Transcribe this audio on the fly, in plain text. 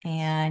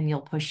you'll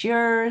push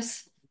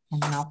yours,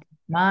 and then I'll push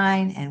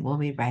mine, and we'll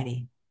be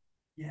ready.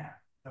 Yeah.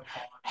 No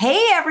problem.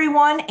 Hey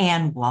everyone,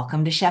 and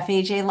welcome to Chef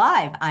AJ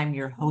Live. I'm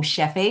your host,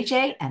 Chef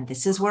AJ, and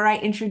this is where I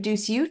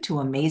introduce you to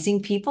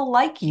amazing people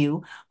like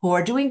you who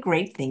are doing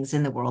great things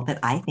in the world that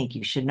I think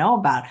you should know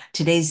about.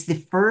 Today's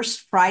the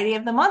first Friday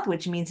of the month,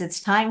 which means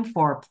it's time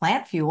for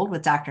Plant Fueled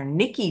with Dr.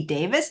 Nikki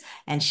Davis,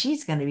 and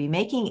she's going to be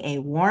making a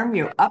warm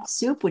you up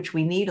soup, which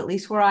we need at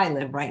least where I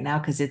live right now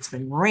because it's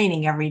been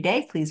raining every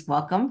day. Please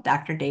welcome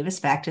Dr. Davis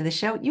back to the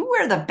show. You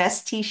wear the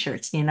best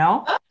t-shirts, you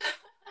know?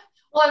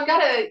 Well, I've got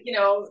to,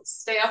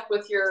 stay up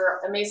with your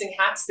amazing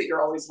hats that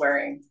you're always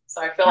wearing.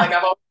 So I feel like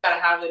I've always got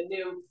to have a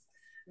new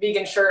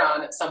vegan shirt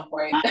on at some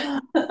point.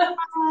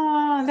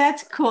 Oh,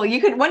 that's cool.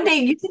 You could one day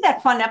you did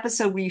that fun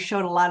episode where you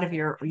showed a lot of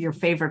your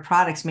favorite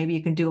products. Maybe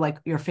you can do like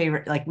your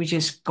favorite, like we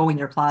just go in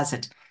your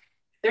closet.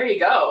 There you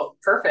go.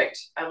 Perfect.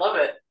 I love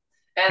it.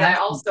 And I That's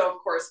also, of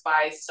course,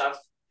 buy stuff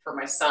for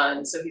my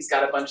son. So he's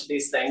got a bunch of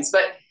these things.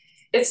 But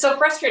it's so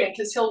frustrating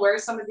because he'll wear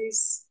some of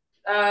these,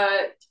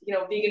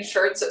 vegan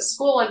shirts at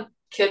school, and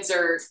kids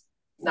are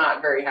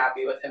not very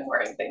happy with him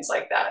wearing things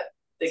like that.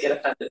 They get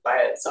offended by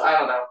it. So I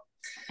don't know.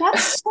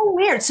 that's so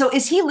weird. So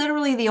is he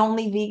literally the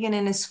only vegan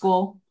in his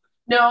school?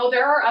 No,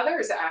 there are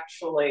others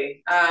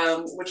actually,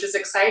 which is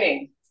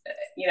exciting.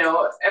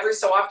 Every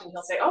so often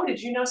he'll say, "Oh, did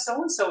you know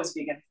so and so is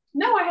vegan?"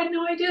 No, I had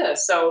no idea.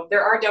 So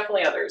there are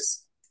definitely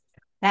others.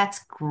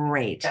 That's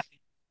great.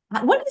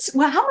 How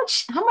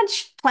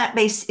much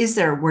plant-based is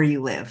there where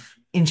you live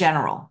in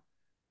general?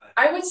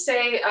 I would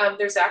say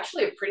there's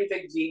actually a pretty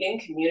big vegan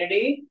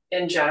community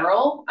in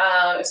general.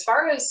 As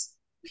far as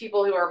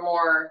people who are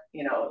more,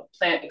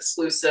 plant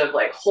exclusive,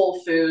 like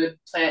whole food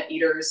plant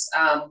eaters,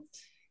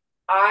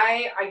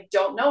 I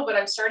don't know, but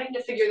I'm starting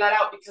to figure that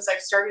out because I've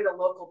started a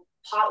local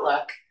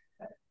potluck.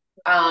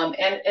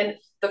 And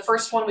the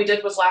first one we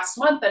did was last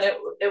month, and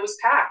it was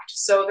packed.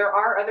 So there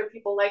are other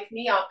people like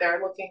me out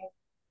there looking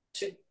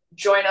to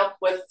join up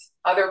with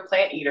other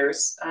plant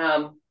eaters.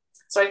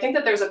 So I think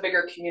that there's a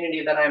bigger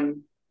community that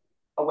I'm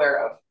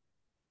aware of.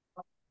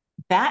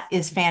 That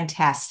is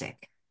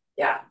fantastic.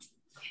 Yeah.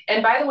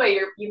 And by the way,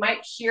 you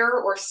might hear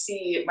or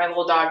see my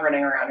little dog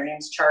running around. Her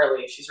name's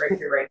Charlie. She's right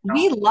here right now.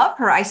 We love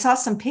her. I saw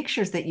some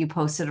pictures that you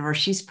posted of her.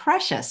 She's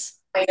precious.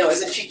 I know,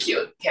 isn't she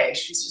cute? Okay,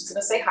 she's just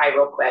gonna say hi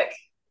real quick.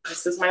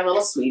 This is my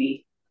little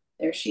sweetie.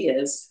 There she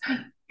is.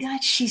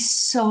 God, she's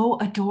so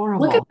Look at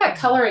adorable. that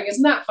coloring.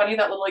 Isn't that funny?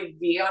 That little like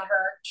V on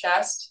her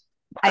chest.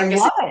 I Or I guess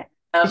love it's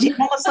it. She's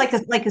almost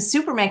like a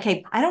Superman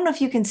cape. I don't know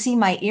if you can see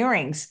my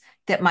earrings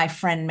that my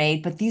friend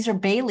made, but these are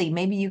Bailey.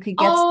 Maybe you could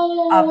get some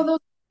oh, of. those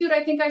cute.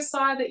 I think I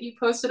saw that you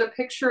posted a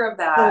picture of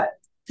So, that.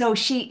 so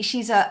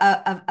she's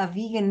a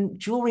vegan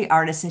jewelry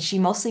artist, and she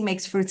mostly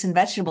makes fruits and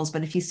vegetables.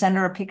 But if you send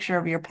her a picture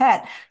of your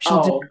pet,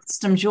 she'll do Oh,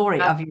 custom jewelry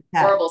that's of your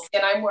pet. adorable.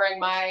 And I'm wearing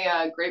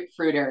my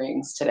grapefruit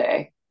earrings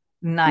today.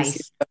 You see?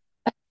 Nice.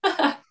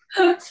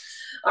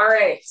 All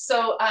right.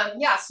 So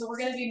yeah, so we're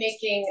going to be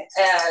making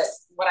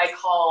what I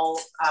call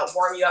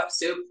warm you up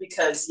soup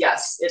because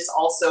yes, it's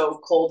also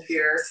cold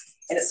here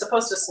and it's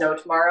supposed to snow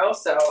tomorrow.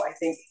 So I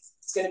think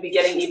it's going to be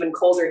getting even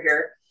colder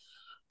here.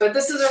 But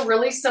this is a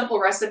really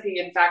simple recipe.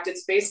 In fact,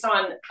 it's based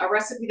on a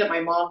recipe that my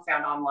mom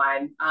found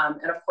online.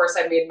 And of course,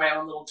 I made my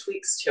own little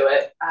tweaks to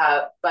it.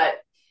 But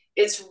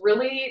it's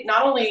really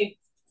not only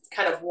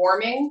kind of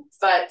warming,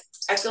 but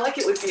I feel like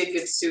it would be a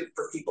good soup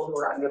for people who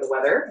are under the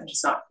weather and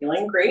just not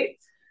feeling great.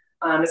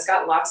 It's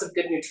got lots of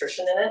good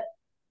nutrition in it.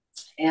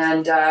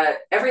 And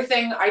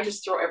everything, I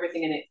just throw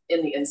everything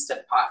in the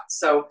instant pot.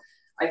 So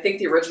I think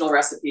the original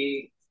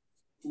recipe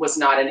was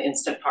not an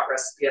instant pot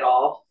recipe at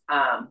all.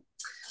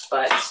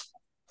 But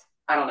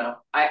I don't know.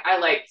 I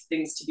like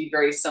things to be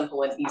very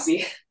simple and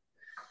easy.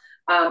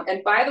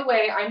 And by the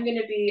way, I'm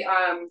going to be,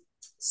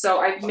 so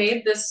I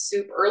made this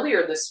soup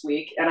earlier this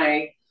week and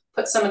I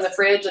put some in the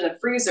fridge and the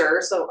freezer.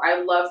 So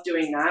I love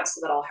doing that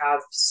so that I'll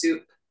have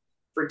soup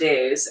for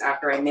days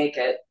after I make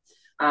it.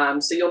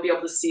 So you'll be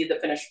able to see the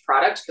finished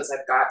product because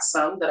I've got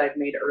some that I've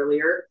made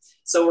earlier.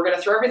 So we're going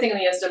to throw everything in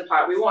the Instant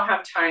Pot. We won't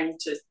have time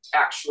to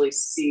actually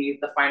see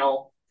the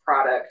final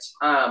product,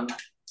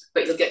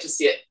 but you'll get to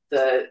see it,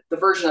 the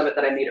version of it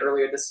that I made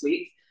earlier this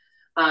week.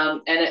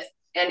 And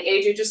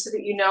AJ, just so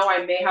that you know,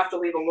 I may have to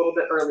leave a little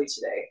bit early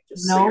today,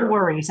 just so No you're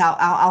worries.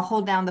 I'll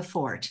hold down the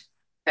fort.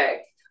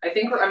 okay. I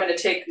think I'm going to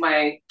take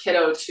my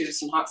kiddo to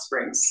some hot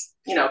springs,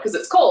 because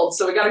it's cold,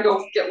 so we got to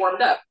go get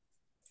warmed up.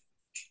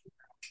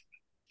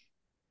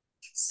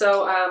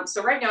 So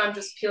right now I'm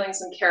just peeling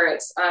some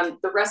carrots.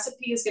 The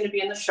recipe is going to be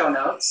in the show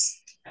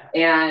notes,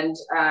 and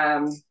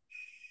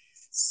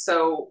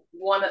so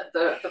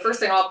the first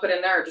thing I'll put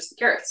in there are just the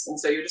carrots, and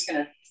so you're just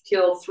going to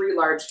peel 3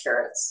 large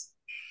carrots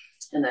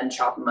and then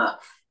chop them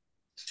up.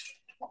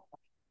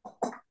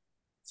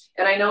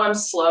 And I know I'm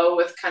slow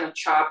with kind of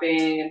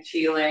chopping and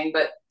peeling,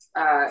 but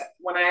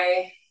when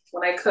I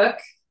cook,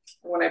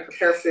 when I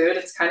prepare food,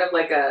 it's kind of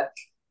like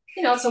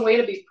it's a way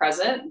to be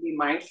present and be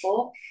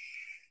mindful.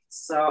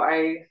 So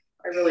I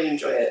really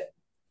enjoy it.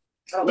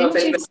 I don't know if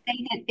Didn't you anybody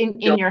say that in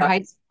feels your that.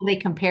 high school they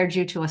compared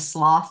you to a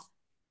sloth?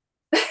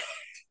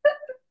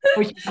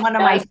 which is one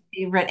of my And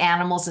favorite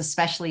animals,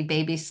 especially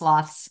baby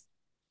sloths.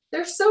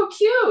 they're so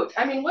cute.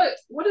 I mean,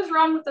 what is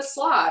wrong with the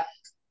sloth?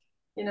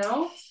 You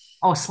know?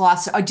 Oh,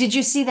 sloths. Oh, did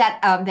you see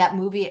that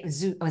movie?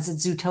 Was it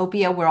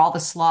Zootopia, where all the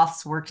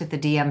sloths worked at the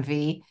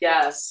DMV? It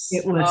Yes.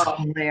 was Oh,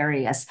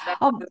 hilarious. that's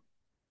Oh,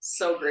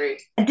 so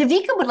great.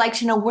 Davika would like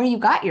to know where you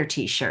got your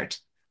t-shirt.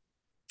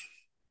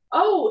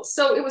 Oh,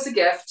 so it was a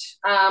gift.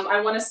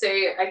 I want to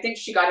say I think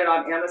she got it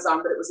on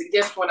Amazon, but it was a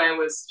gift when I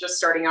was just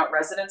starting out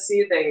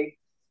residency.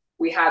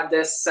 We had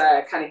this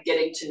kind of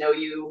getting to know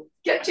you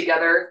get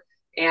together,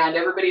 and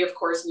everybody, of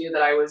course, knew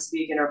that I was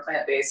vegan or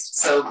plant based.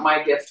 So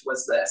my gift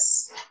was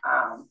this.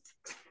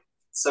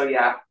 So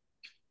yeah,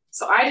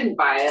 so I didn't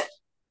buy it,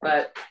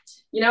 but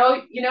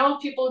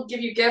people give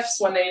you gifts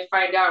when they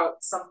find out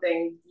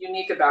something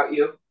unique about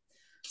you.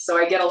 So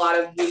I get a lot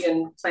of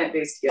vegan plant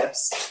based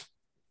gifts.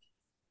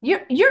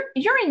 You're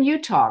in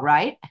Utah,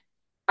 right?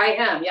 I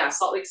am, yeah,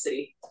 Salt Lake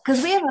City.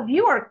 Because we have a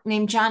viewer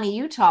named Johnny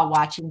Utah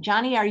watching.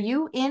 Johnny, are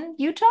you in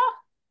Utah?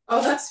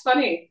 Oh, that's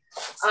funny.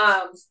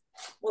 Um,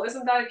 well,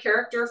 isn't that a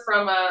character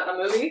from a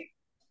movie?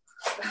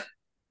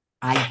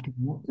 I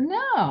don't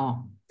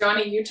know.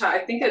 Johnny Utah. I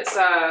think it's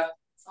oh,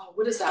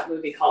 what is that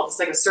movie called? It's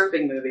like a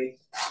surfing movie.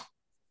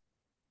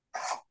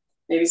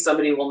 Maybe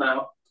somebody will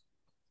know.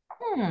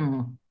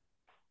 Hmm.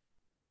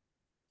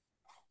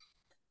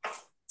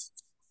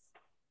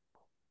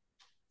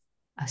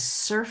 A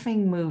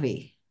surfing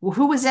movie. Well,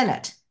 who was in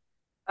it?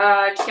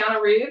 Keanu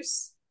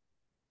Reeves.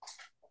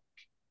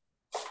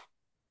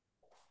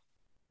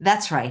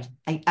 That's right.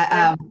 And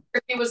I'm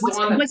sure he was the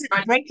one that Was was it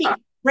trying to.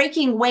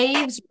 Breaking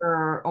Waves Yeah.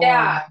 or something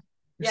like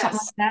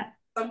Yes. that?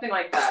 Something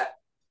like that.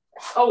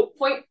 Oh,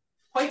 Point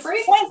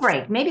Break. Point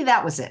Break. Maybe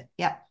that was it.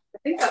 Yep. I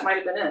think that might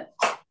have been it.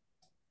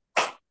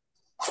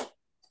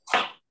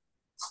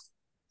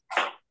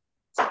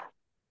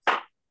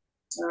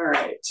 All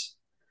right.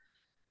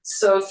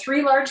 So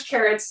 3 large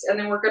carrots, and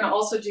then we're going to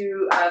also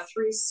do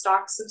 3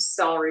 stalks of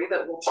celery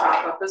that we'll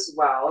chop up as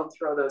well and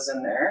throw those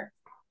in there.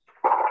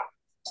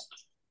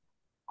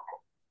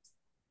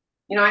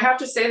 I have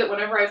to say that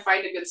whenever I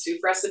find a good soup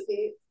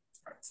recipe,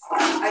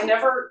 I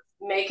never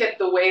make it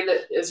the way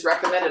that is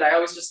recommended. I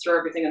always just throw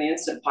everything in the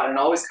Instant Pot and it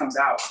always comes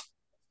out.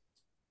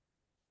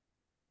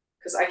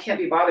 Because I can't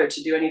be bothered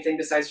to do anything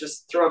besides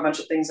just throw a bunch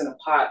of things in a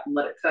pot and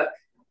let it cook.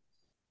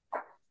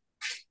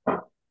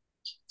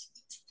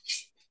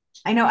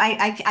 I know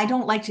I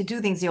don't like to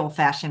do things the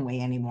old-fashioned way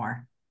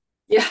anymore.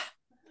 Yeah.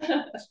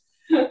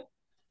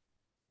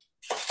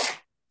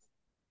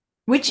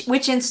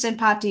 Which Instant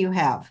Pot do you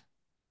have?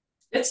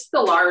 It's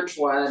the large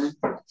one.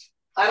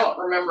 I don't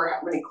remember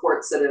how many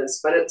quarts it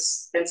is, but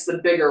it's the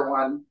bigger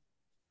one.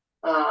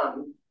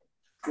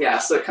 Yeah,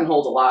 so it can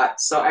hold a lot.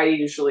 So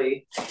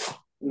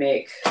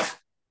make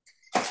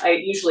I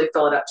usually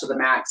fill it up to the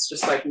max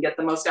just so I can get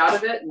the most out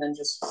of it and then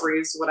just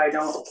freeze what I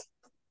don't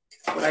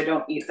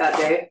eat that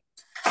day.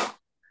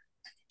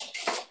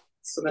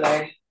 So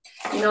that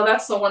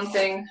that's the one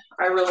thing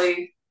I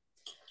really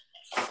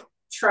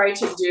try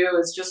to do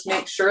is just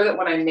make sure that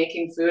when I'm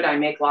making food, I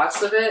make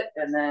lots of it.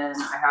 And then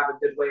I have a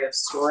good way of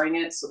storing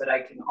it so that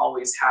I can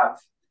always have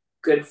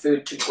good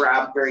food to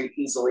grab very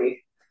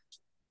easily.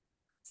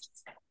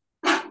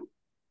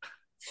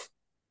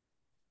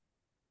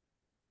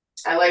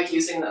 I like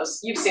using those.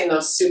 You've seen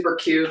those super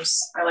cubes.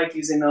 I like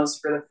using those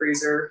for the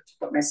freezer to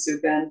put my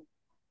soup in.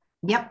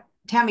 Yep.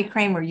 Tammy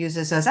Kramer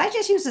uses those. I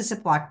just use a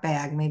Ziploc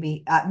bag,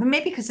 maybe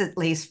because it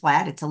lays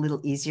flat, it's a little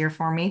easier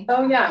for me.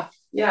 Oh yeah,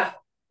 yeah.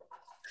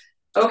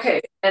 Okay,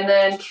 and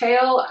then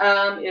kale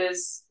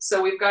is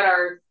so we've got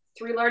our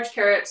 3 large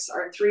carrots,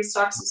 our 3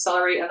 stalks of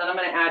celery, and then I'm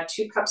going to add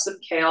 2 cups of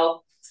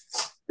kale.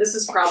 This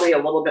is probably a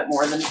little bit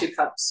more than 2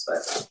 cups,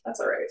 but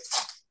that's all right.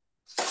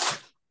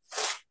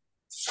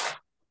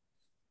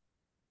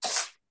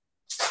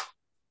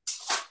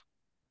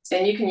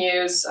 And you can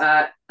use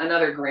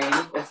another green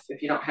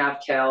if you don't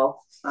have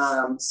kale.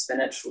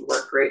 Spinach would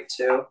work great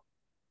too.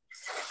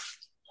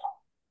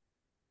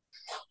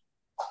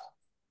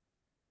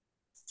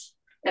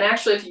 And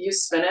actually, if you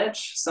use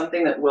spinach,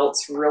 something that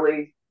wilts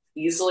really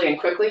easily and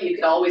quickly, you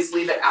can always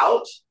leave it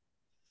out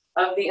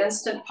of the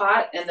Instant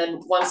Pot. And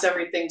then once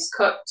everything's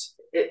cooked,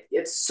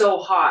 it's so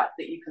hot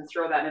that you can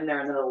throw that in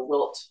there and then it'll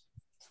wilt.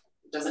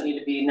 It doesn't need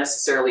to be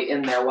necessarily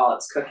in there while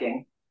it's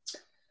cooking.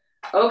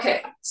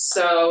 Okay,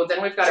 so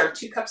then we've got our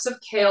 2 cups of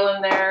kale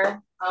in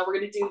there. We're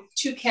going to do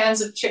 2 cans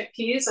of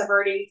chickpeas. I've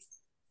already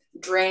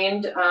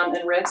drained and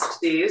rinsed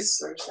these.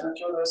 So we're just going to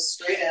throw those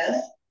straight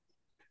in.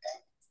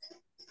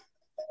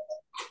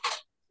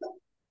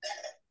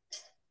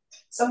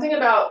 Something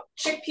about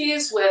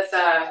chickpeas with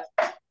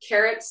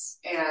carrots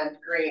and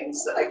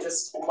greens that I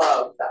just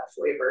love, that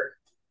flavor,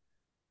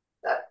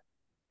 that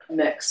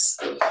mix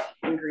of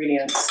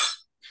ingredients.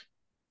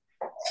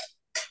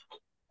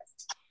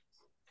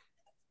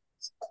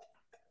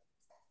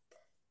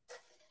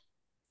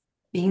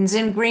 Beans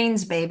and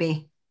greens,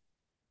 baby.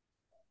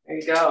 There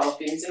you go,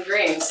 beans and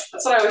greens.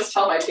 That's what I always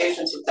tell my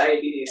patients with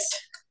diabetes.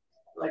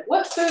 Like,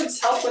 what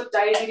foods help with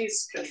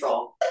diabetes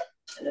control?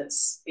 And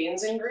it's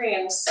beans and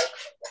greens.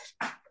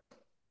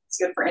 It's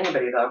good for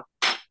anybody though.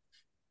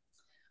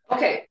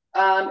 Okay,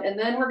 and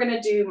then we're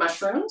gonna do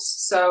mushrooms.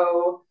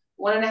 So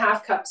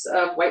 1.5 cups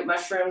of white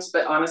mushrooms,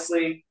 but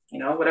honestly,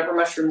 whatever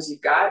mushrooms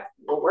you've got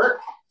will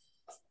work.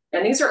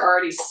 And these are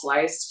already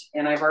sliced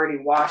and I've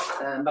already washed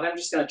them, but I'm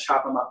just gonna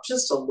chop them up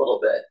just a little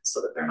bit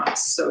so that they're not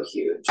so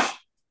huge.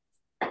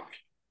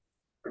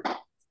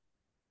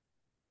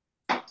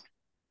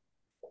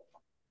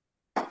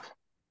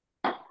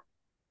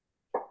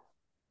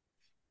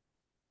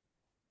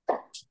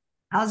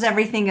 How's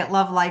everything at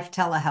Love Life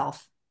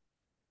Telehealth?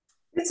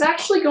 It's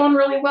actually going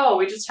really well.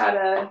 We just had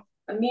a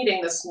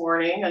meeting this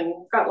morning and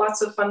we've got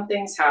lots of fun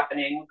things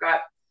happening.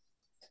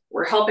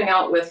 We're helping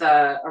out with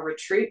a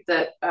retreat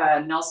that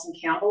Nelson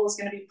Campbell is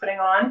going to be putting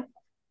on.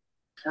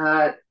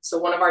 So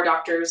one of our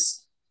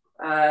doctors,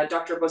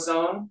 Dr.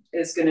 Bozone,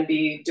 is going to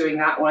be doing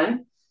that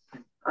one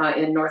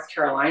in North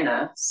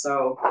Carolina.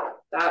 So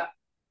that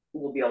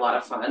will be a lot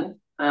of fun.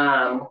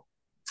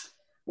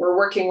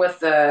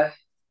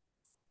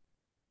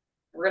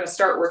 We're going to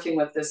start working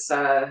with this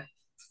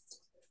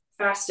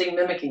fasting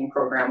mimicking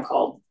program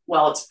called,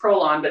 well, it's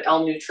Prolon, but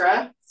L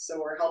Nutra. So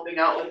we're helping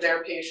out with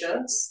their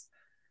patients.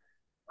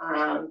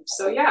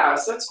 So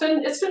it's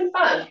been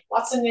fun.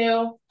 Lots of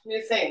new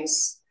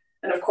things.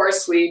 And of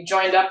course, we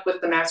joined up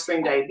with the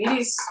Mastering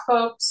Diabetes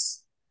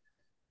folks.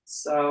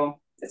 So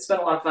it's been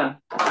a lot of fun.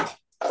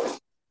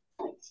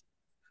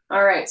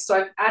 All right, so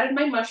I've added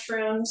my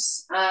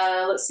mushrooms.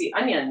 Let's see,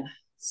 onion.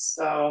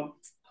 So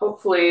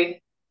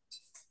hopefully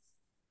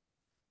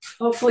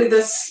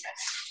this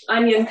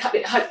onion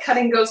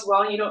cutting goes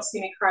well and you don't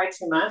see me cry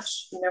too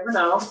much. You never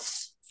know.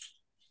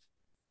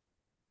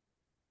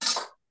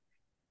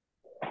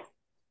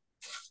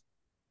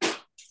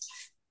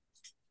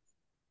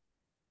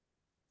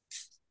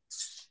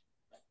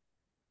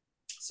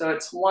 So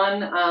it's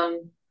one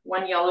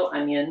yellow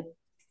onion.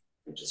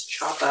 You just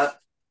chop up.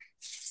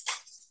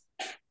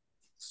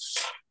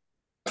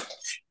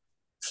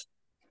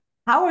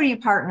 How are you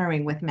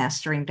partnering with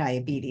Mastering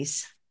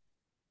Diabetes?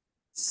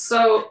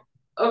 So,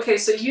 okay,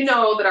 so you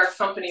know that our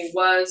company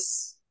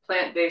was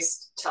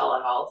plant-based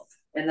telehealth,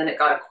 and then it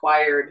got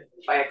acquired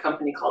by a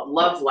company called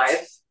Love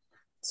Life.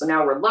 So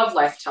now we're Love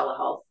Life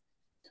Telehealth.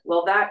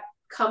 Well, that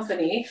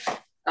company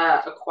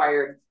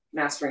acquired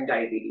Mastering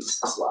Diabetes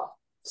as well.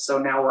 So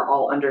now we're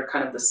all under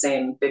kind of the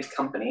same big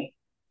company.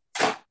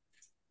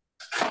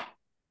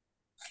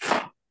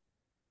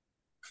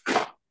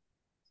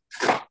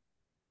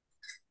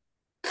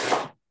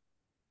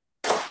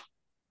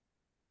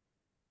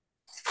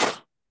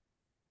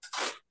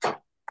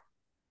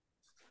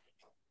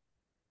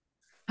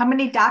 How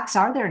many docs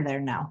are there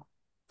now?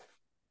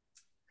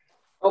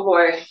 Oh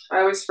boy,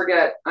 I always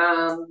forget.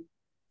 I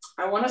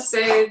want to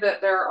say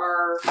that there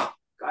are,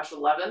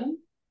 11,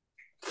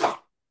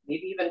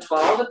 maybe even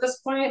 12 at this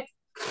point.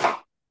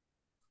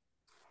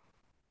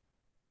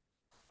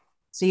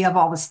 So you have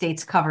all the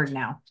states covered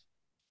now.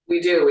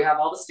 We do. We have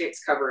all the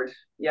states covered.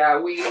 Yeah,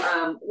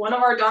 one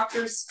of our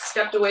doctors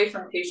stepped away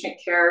from patient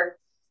care,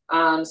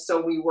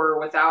 so we were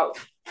without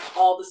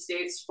all the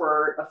states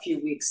for a few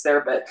weeks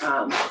there, but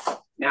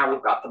now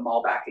we've got them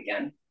all back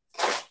again.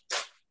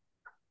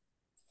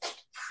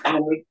 And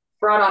then we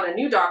brought on a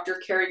new doctor,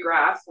 Carrie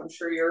Graff. I'm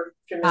sure you're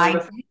familiar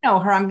with her. I know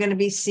her. I'm going to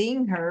be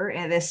seeing her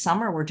this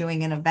summer. We're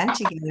doing an event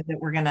together that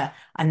we're going to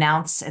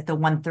announce at the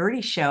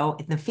 1:30 show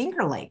in the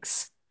Finger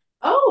Lakes.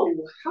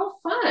 Oh, how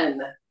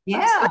fun.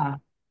 Yeah.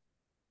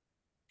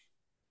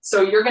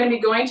 So you're going to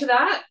be going to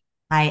that?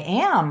 I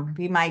am.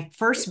 Be my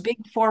first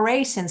big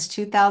foray since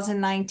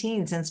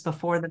 2019, since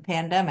before the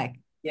pandemic.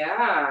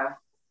 Yeah.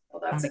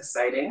 Well, that's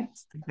exciting.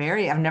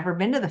 I've never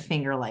been to the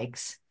Finger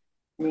Lakes.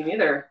 Me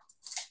neither.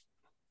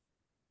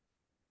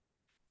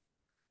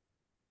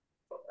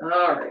 All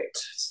right.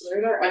 So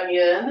there's our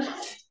onion.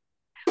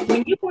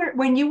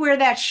 When you wear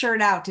that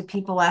shirt out, do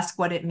people ask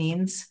what it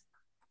means?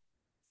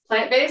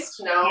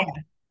 Plant-based? No. Yeah.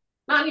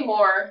 Not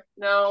anymore.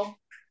 No.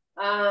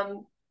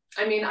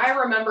 I mean, I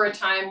remember a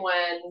time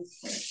when,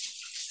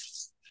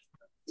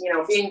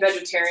 being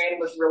vegetarian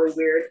was really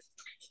weird.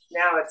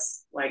 Now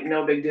it's like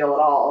no big deal at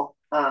all.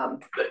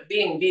 But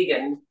being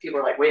vegan,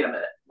 people are like, wait a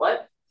minute,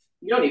 what?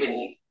 You don't even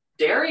eat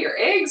dairy or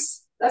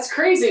eggs? That's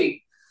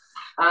crazy.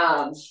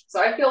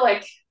 So I feel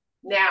like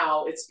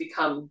now it's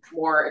become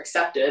more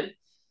accepted.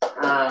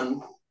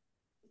 I'm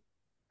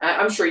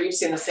sure you've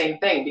seen the same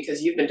thing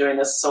because you've been doing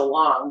this so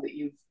long that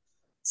you've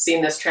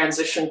seen this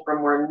transition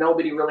from where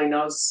nobody really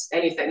knows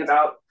anything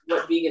about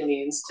what vegan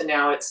means to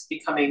now it's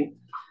becoming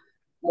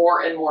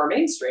more and more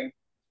mainstream.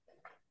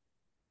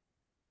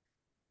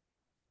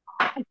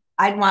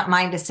 I'd want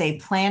mine to say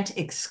plant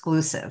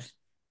exclusive.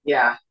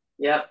 Yeah.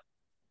 Yep.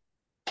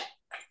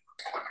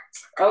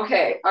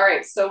 Okay. All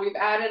right. So we've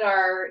added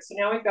so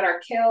now we've got our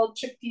kale,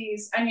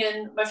 chickpeas,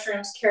 onion,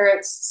 mushrooms,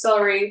 carrots,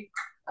 celery.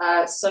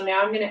 So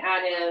now I'm going to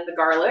add in the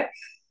garlic.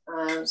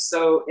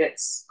 So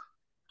it's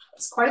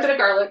quite a bit of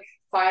garlic,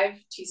 5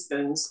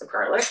 teaspoons of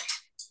garlic.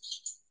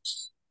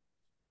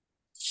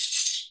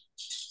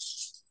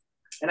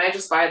 And I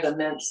just buy the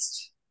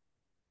minced,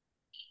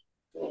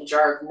 little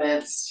jar of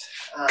minced,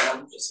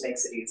 just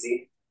makes it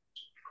easy.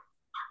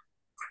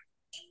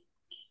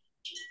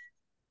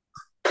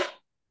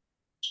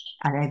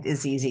 It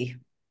is easy.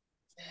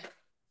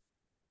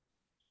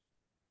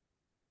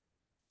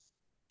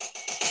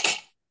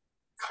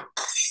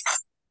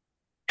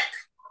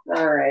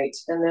 All right,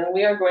 and then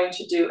we are going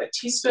to do a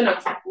teaspoon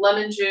of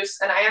lemon juice.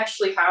 And I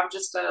actually have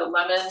just a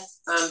lemon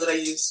that I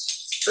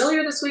used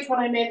earlier this week when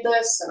I made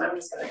this. And I'm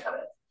just gonna kind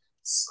of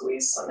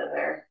squeeze some in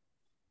there,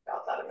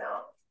 about that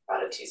amount,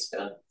 about a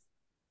teaspoon.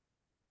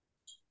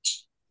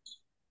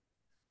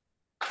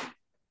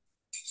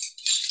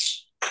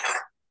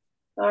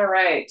 All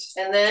right,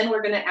 and then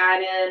we're gonna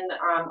add in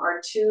our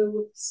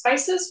two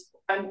spices.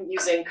 I'm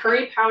using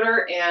curry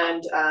powder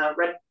and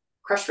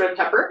crushed red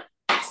pepper.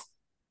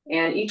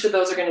 And each of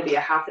those are gonna be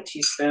a half a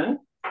teaspoon.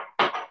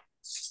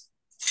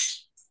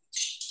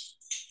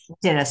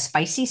 Did a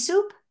spicy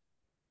soup?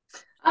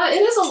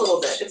 It is a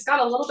little bit. It's got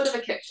a little bit of a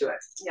kick to it.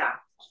 Yeah,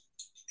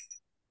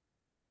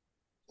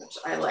 which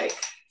I like.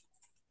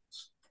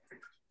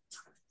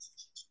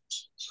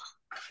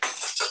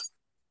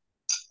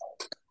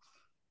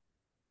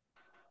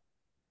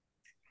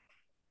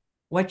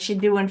 What you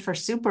doing for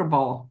Super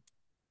Bowl?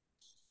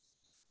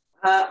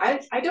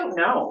 I don't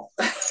know.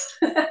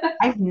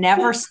 I've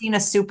never seen a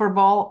Super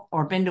Bowl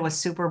or been to a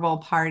Super Bowl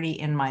party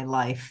in my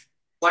life.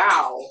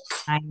 Wow.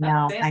 I That's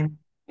know. fancy.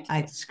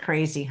 It's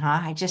crazy,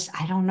 huh? I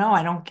don't know.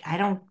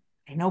 I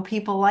know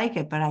people like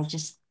it, but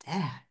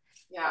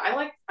Yeah,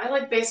 I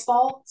like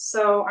baseball,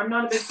 so I'm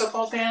not a big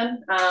football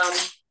fan.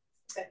 I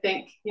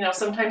think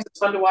sometimes it's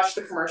fun to watch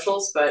the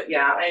commercials, but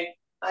yeah,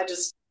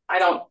 I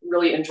don't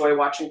really enjoy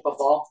watching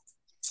football.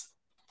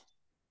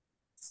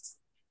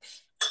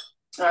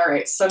 All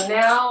right, so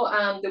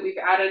now that we've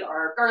added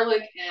our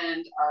garlic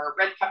and our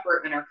red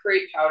pepper and our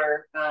curry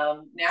powder,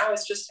 now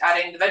it's just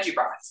adding the veggie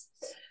broth.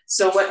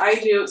 So what I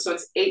do, so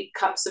it's 8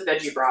 cups of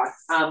veggie broth.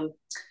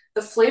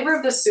 The flavor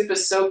of the soup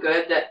is so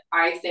good that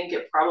I think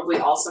it probably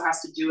also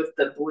has to do with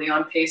the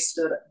bouillon paste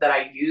that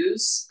I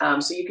use.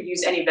 So you could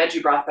use any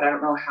veggie broth, but I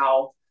don't know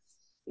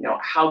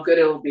how good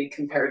it will be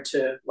compared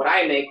to what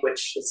I make,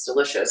 which is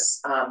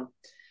delicious.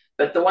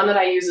 But the one that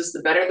I use is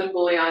the Better Than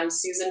Bouillon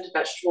seasoned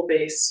vegetable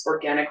base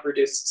organic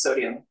reduced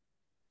sodium.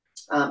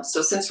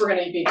 So since we're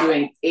going to be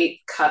doing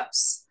 8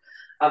 cups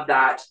of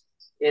that,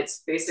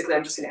 it's basically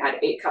I'm just going to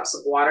add 8 cups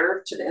of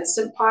water to the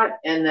Instant Pot,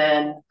 and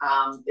then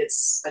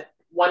it's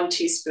 1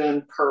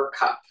 teaspoon per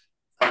cup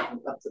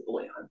of the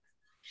bouillon.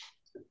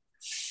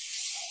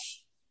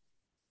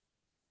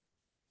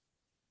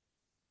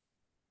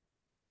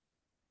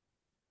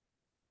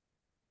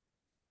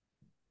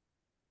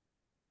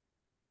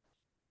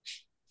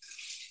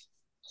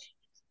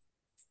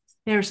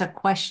 there's a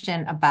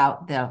question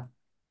about the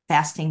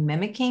fasting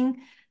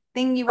mimicking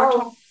thing you were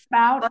talking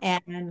Oh, about,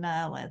 and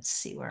let's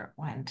see where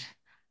it went.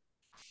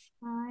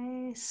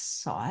 I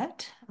saw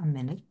it a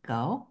minute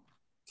ago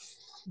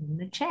in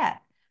the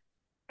chat.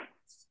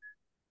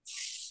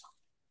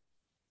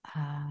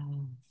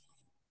 Um,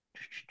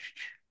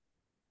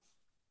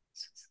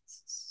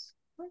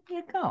 where did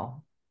it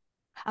go?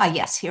 Ah,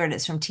 yes, here it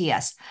is from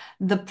TS.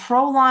 The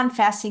Prolon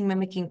fasting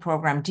mimicking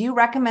program. Do you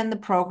recommend the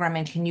program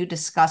and can you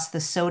discuss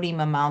the sodium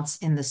amounts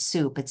in the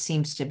soup? It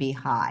seems to be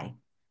high.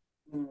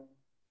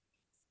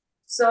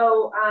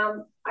 so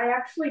I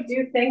actually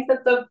do think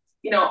that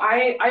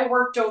I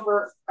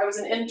was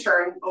an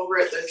intern over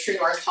at the True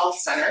North Health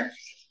Center.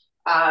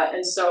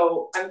 And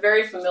so I'm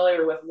very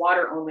familiar with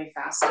water only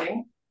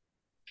fasting.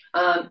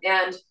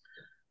 And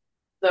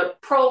the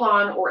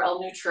Prolon or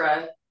L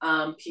Nutra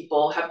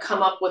people have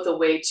come up with a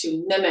way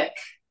to mimic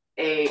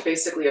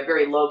basically a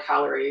very low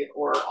calorie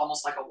or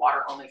almost like a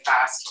water only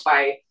fast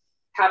by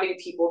having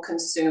people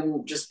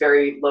consume just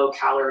very low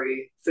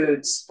calorie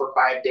foods for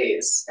 5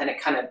 days. And it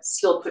kind of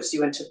still puts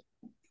you into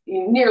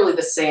nearly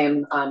the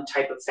same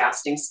type of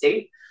fasting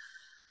state.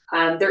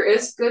 There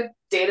is good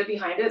data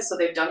behind it. So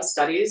they've done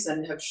studies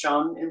and have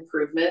shown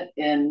improvement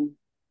in,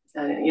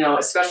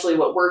 especially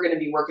what we're going to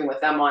be working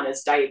with them on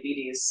is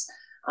diabetes,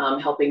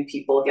 helping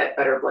people get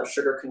better blood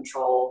sugar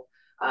control,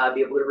 be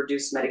able to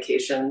reduce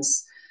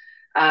medications.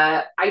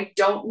 I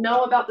don't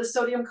know about the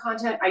sodium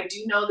content. I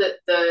do know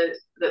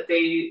that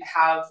they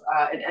have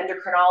an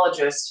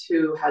endocrinologist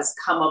who has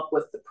come up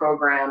with the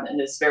program and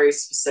is very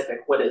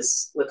specific what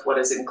is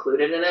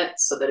included in it,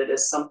 so that it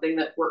is something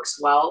that works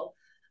well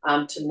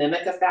to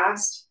mimic a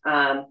fast.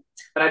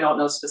 But I don't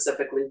know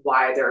specifically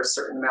why there are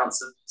certain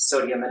amounts of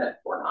sodium in it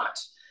or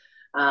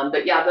not.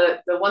 But yeah,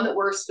 the one that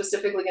we're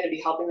specifically going to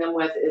be helping them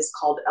with is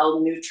called L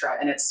Nutra,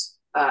 and it's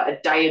a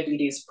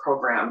diabetes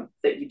program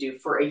that you do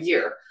for a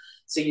year.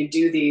 So you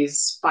do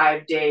these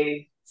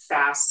 5-day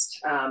fast,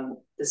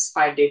 this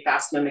 5-day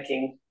fast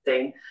mimicking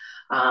thing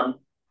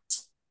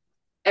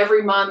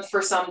every month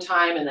for some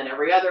time, and then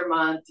every other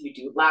month you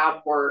do lab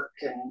work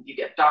and you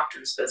get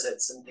doctor's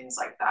visits and things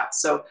like that.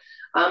 So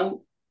a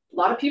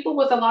lot of people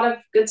with a lot of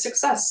good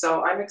success.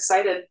 So I'm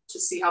excited to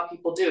see how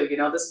people do.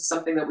 This is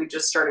something that we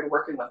just started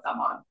working with them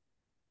on.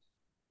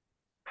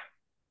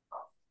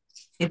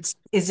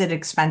 Is it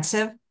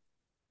expensive?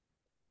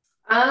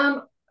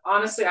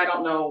 Honestly, I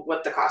don't know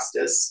what the cost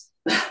is.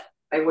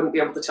 I wouldn't be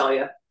able to tell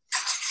you.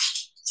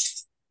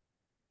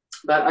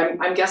 but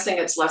I'm guessing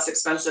it's less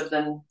expensive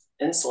than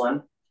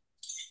insulin.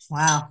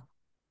 Wow.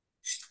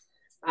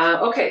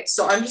 Okay,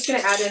 so I'm just gonna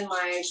add in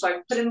so I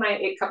put in my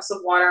 8 cups of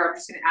water. I'm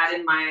just gonna add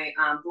in my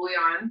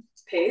bouillon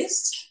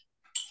paste,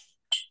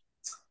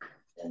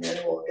 and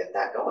then we'll get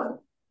that going.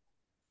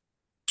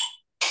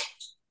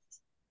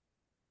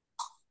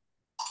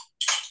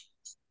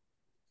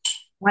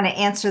 Want to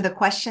answer the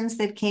questions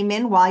that came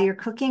in while you're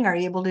cooking? Are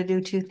you able to do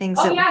two things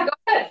Oh at once? yeah, go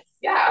ahead.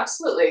 Yeah,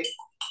 absolutely.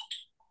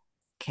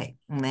 Okay,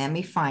 let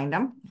me find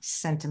them. I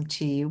sent them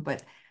to you,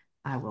 but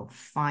I will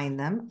find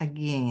them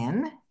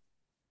again.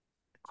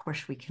 Of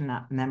course, we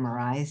cannot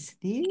memorize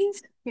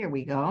these. Here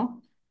we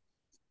go.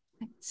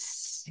 Let's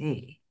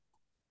see.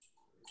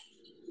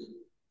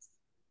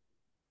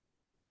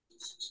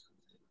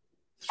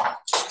 Da,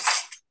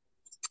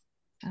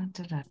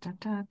 da, da, da,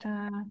 da,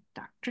 da.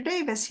 Dr.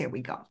 Davis, here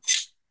we go.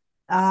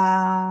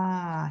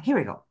 Here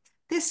we go.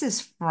 This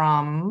is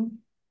from,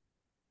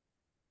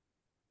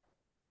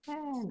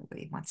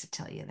 nobody wants to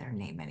tell you their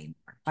name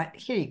anymore, but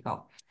here you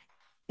go.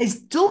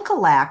 Is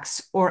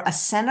Dulcolax or a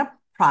Senna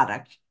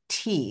product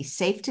tea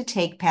safe to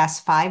take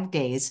past 5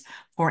 days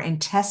for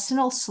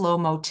intestinal slow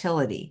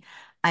motility?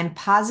 I'm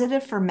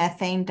positive for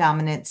methane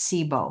dominant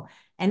SIBO.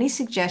 Any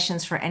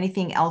suggestions for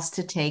anything else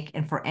to take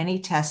and for any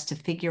test to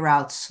figure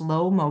out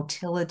slow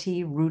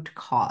motility root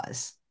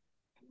cause?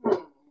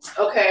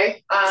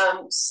 Okay.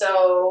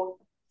 So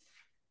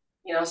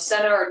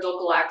Senna or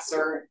Dulcolax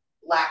are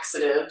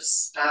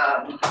laxatives,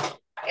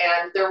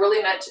 and they're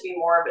really meant to be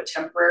more of a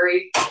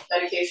temporary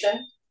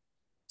medication.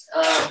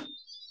 Um,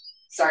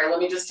 Sorry, let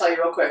me just tell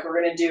you real quick. We're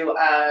going to do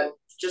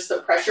just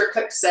the pressure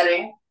cook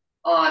setting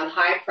on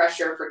high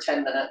pressure for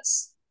 10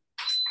 minutes.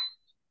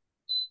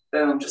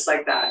 Boom, just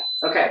like that.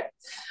 Okay.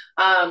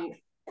 Um,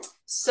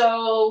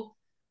 so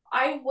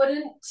I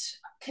wouldn't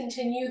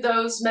continue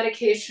those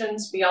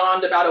medications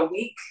beyond about a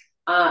week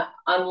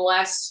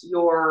unless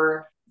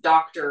your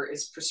doctor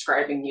is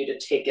prescribing you to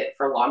take it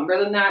for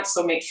longer than that.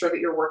 So make sure that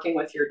you're working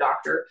with your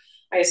doctor.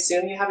 I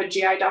assume you have a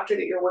GI doctor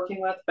that you're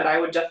working with, but I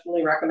would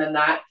definitely recommend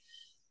that.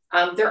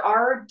 There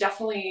are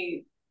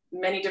definitely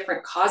many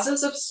different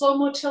causes of slow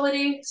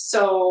motility.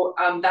 So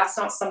that's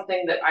not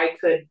something that I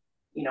could,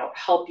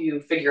 help you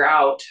figure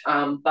out.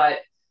 But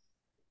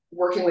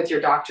working with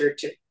your doctor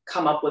to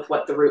come up with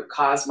what the root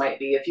cause might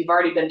be. If you've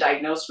already been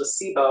diagnosed with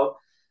SIBO,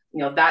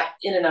 that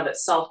in and of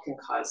itself can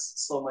cause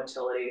slow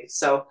motility.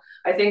 So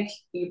I think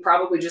you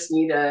probably just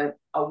need a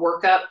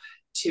workup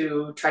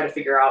to try to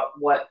figure out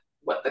what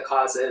the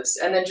cause is,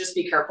 and then just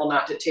be careful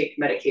not to take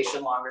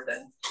medication longer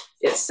than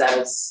it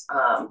says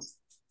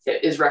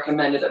it is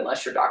recommended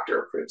unless your doctor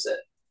approves it.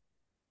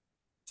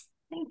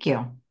 Thank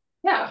you.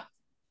 Yeah.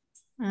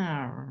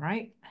 All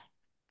right.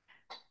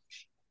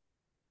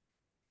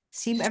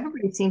 See,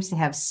 everybody seems to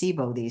have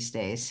SIBO these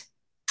days.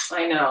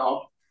 I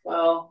know.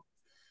 Well,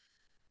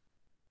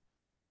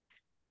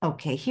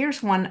 Okay,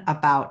 here's one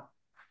about,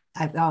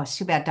 oh, it's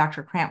too bad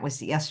Dr. Krant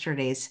was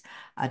yesterday's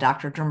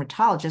doctor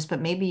dermatologist, but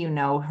maybe you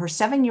know, her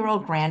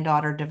 7-year-old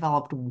granddaughter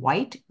developed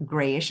white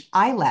grayish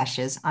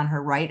eyelashes on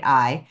her right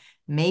eye,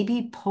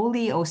 maybe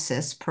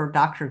poliosis per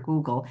Dr.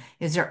 Google.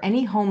 Is there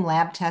any home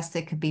lab test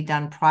that could be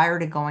done prior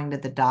to going to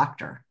the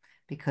doctor?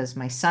 Because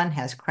my son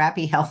has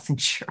crappy health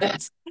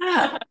insurance.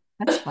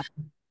 That's fun.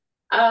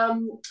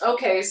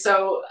 okay,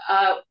 so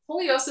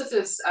poliosis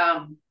is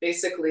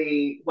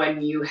basically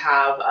when you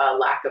have a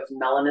lack of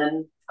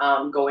melanin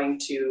going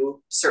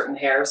to certain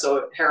hair,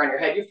 so hair on your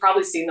head. You've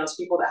probably seen those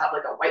people that have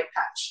like a white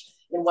patch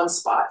in one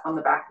spot on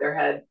the back of their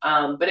head,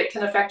 but it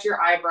can affect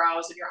your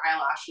eyebrows and your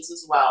eyelashes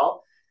as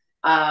well.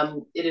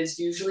 It is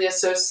usually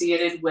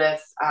associated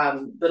with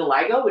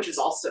vitiligo, which is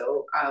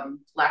also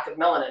lack of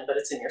melanin, but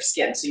it's in your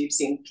skin. So you've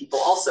seen people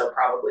also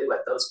probably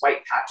with those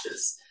white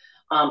patches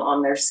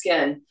on their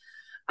skin.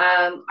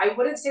 I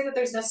wouldn't say that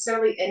there's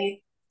necessarily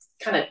any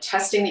kind of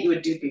testing that you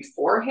would do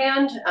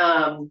beforehand.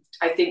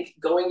 I think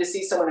going to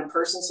see someone in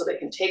person so they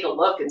can take a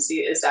look and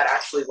see, is that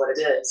actually what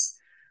it is?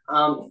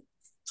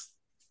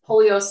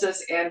 Poliosis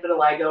and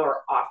vitiligo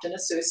are often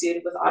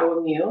associated with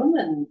autoimmune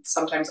and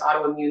sometimes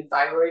autoimmune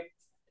thyroid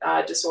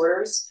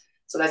disorders.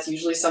 So that's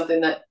usually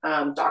something that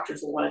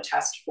doctors will want to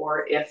test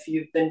for if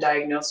you've been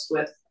diagnosed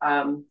with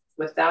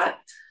that.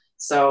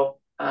 So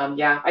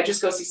yeah, I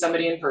just go see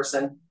somebody in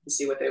person and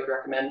see what they would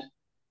recommend.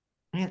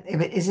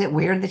 Is it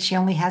weird that she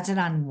only has it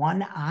on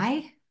one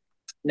eye?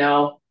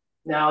 No,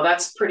 no,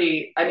 that's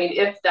pretty. I mean,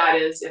 if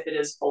it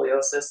is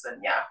scoliosis,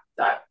 then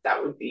yeah,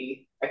 that would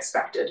be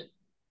expected.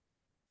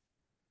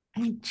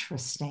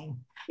 Interesting.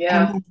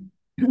 Yeah. And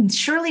then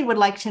Shirley would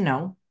like to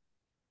know,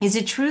 is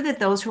it true that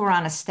those who are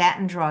on a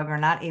statin drug are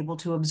not able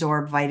to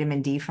absorb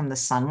vitamin D from the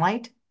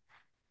sunlight?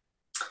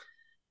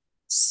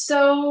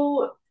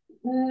 So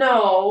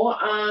no,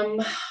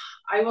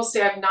 I will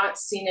say I've not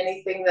seen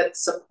anything that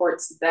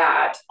supports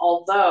that.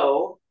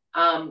 Although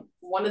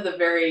one of the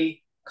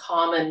very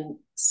common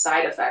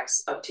side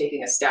effects of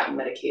taking a statin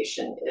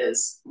medication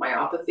is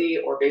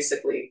myopathy, or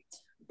basically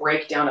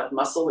breakdown of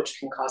muscle, which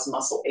can cause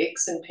muscle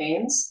aches and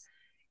pains.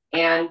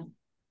 And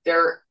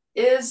there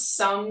is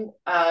some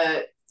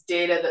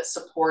data that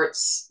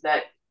supports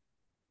that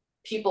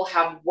people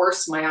have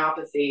worse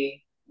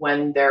myopathy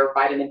when their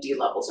vitamin D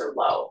levels are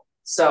low.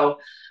 So,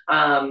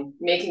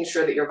 making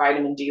sure that your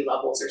vitamin D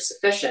levels are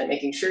sufficient,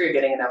 making sure you're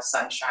getting enough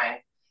sunshine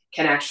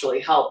can actually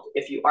help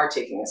if you are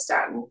taking a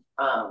statin,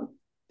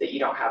 that you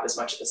don't have as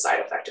much of a side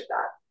effect of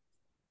that.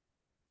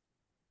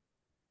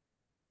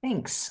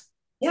 Thanks.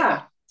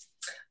 Yeah.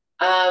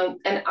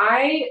 And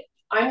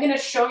I'm going to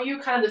show you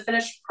kind of the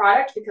finished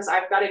product because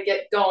I've got to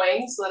get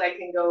going so that I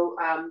can go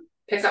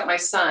pick up my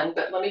son.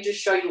 But let me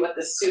just show you what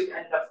the soup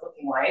ended up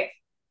looking like.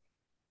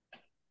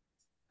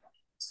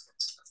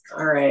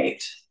 All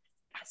right.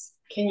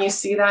 Can you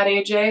see that,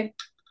 AJ?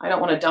 I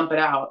don't want to dump it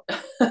out.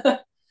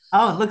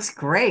 Oh, it looks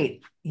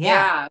great. Yeah.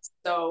 Yeah.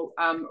 So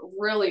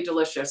really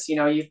delicious. You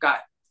know, you've got,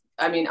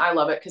 I mean, I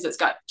love it because it's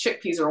got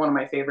chickpeas are one of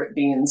my favorite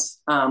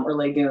beans or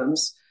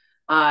legumes.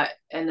 And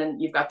then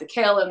you've got the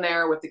kale in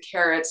there with the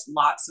carrots,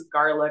 lots of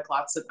garlic,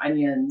 lots of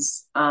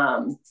onions.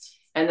 And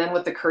then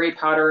with the curry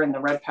powder and the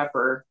red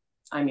pepper,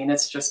 I mean,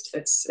 it's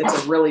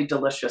a really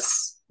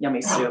delicious,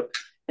 yummy soup.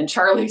 And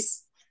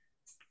Charlie's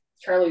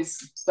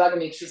bugging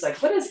me. She's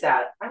like, "What is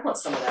that? I want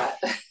some of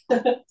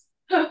that."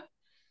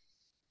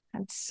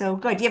 That's so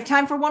good. Do you have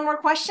time for one more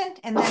question?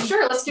 And then,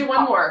 Sure, let's do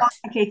one more.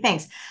 okay,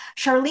 thanks.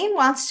 Charlene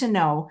wants to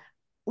know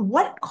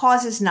what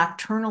causes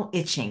nocturnal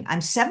itching?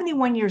 I'm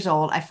 71 years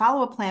old. I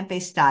follow a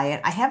plant-based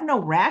diet. I have no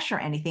rash or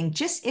anything,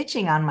 just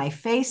itching on my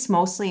face,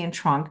 mostly and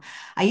trunk.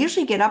 I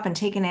usually get up and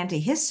take an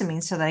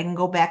antihistamine so that I can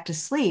go back to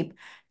sleep.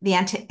 The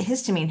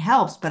antihistamine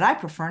helps, but I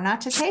prefer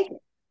not to take it.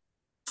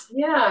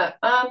 Yeah,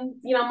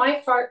 you know,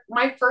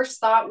 my first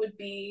thought would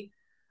be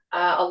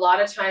a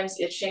lot of times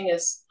itching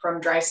is from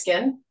dry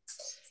skin.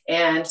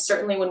 And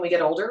certainly when we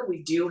get older,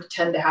 we do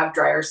tend to have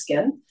drier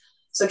skin.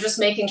 So just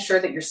making sure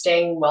that you're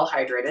staying well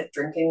hydrated,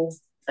 drinking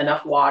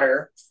enough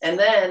water. And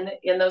then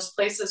in those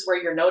places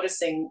where you're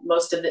noticing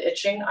most of the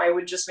itching, I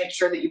would just make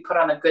sure that you put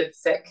on a good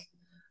thick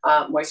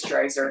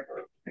moisturizer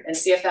and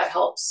see if that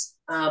helps.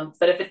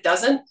 But if it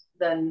doesn't,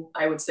 then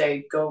I would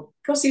say go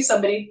see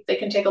somebody. They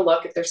can take a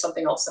look if there's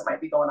something else that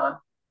might be going on.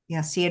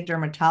 Yeah, see a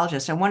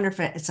dermatologist. I wonder if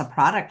it's a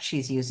product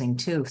she's using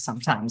too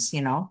sometimes,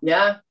 you know?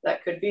 Yeah,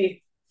 that could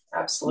be. Yeah.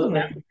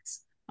 Absolutely.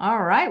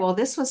 All right. Well,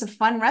 this was a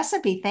fun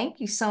recipe. Thank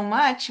you so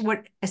much.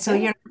 So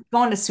Yeah. you're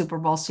going to Super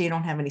Bowl, so you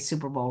don't have any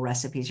Super Bowl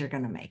recipes you're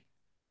going to make.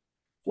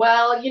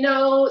 Well, you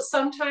know,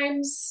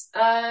 sometimes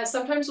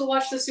we'll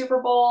watch the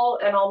Super Bowl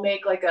and I'll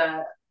make like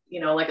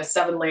like a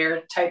 7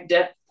 layer type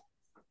dip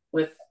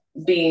with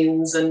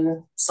beans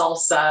and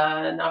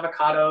salsa and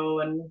avocado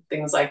and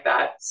things like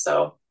that.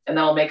 So, and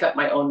then I'll make up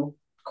my own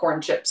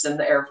corn chips in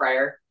the air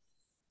fryer.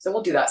 So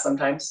we'll do that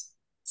sometimes.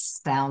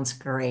 Sounds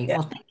great. Yeah.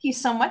 Well, thank you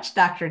so much,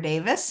 Dr.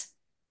 Davis.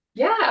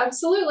 Yeah,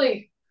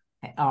 absolutely.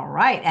 All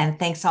right. And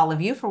thanks all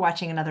of you for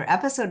watching another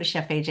episode of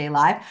Chef AJ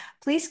Live.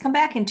 Please come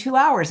back in 2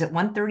 hours at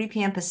 1:30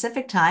 p.m.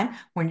 Pacific time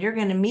when you're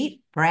going to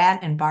meet Brad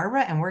and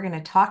Barbara, and we're going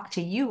to talk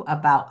to you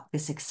about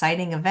this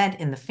exciting event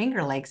in the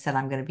Finger Lakes that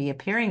I'm going to be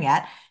appearing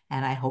at.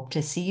 And I hope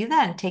to see you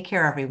then. Take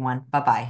care, everyone. Bye-bye.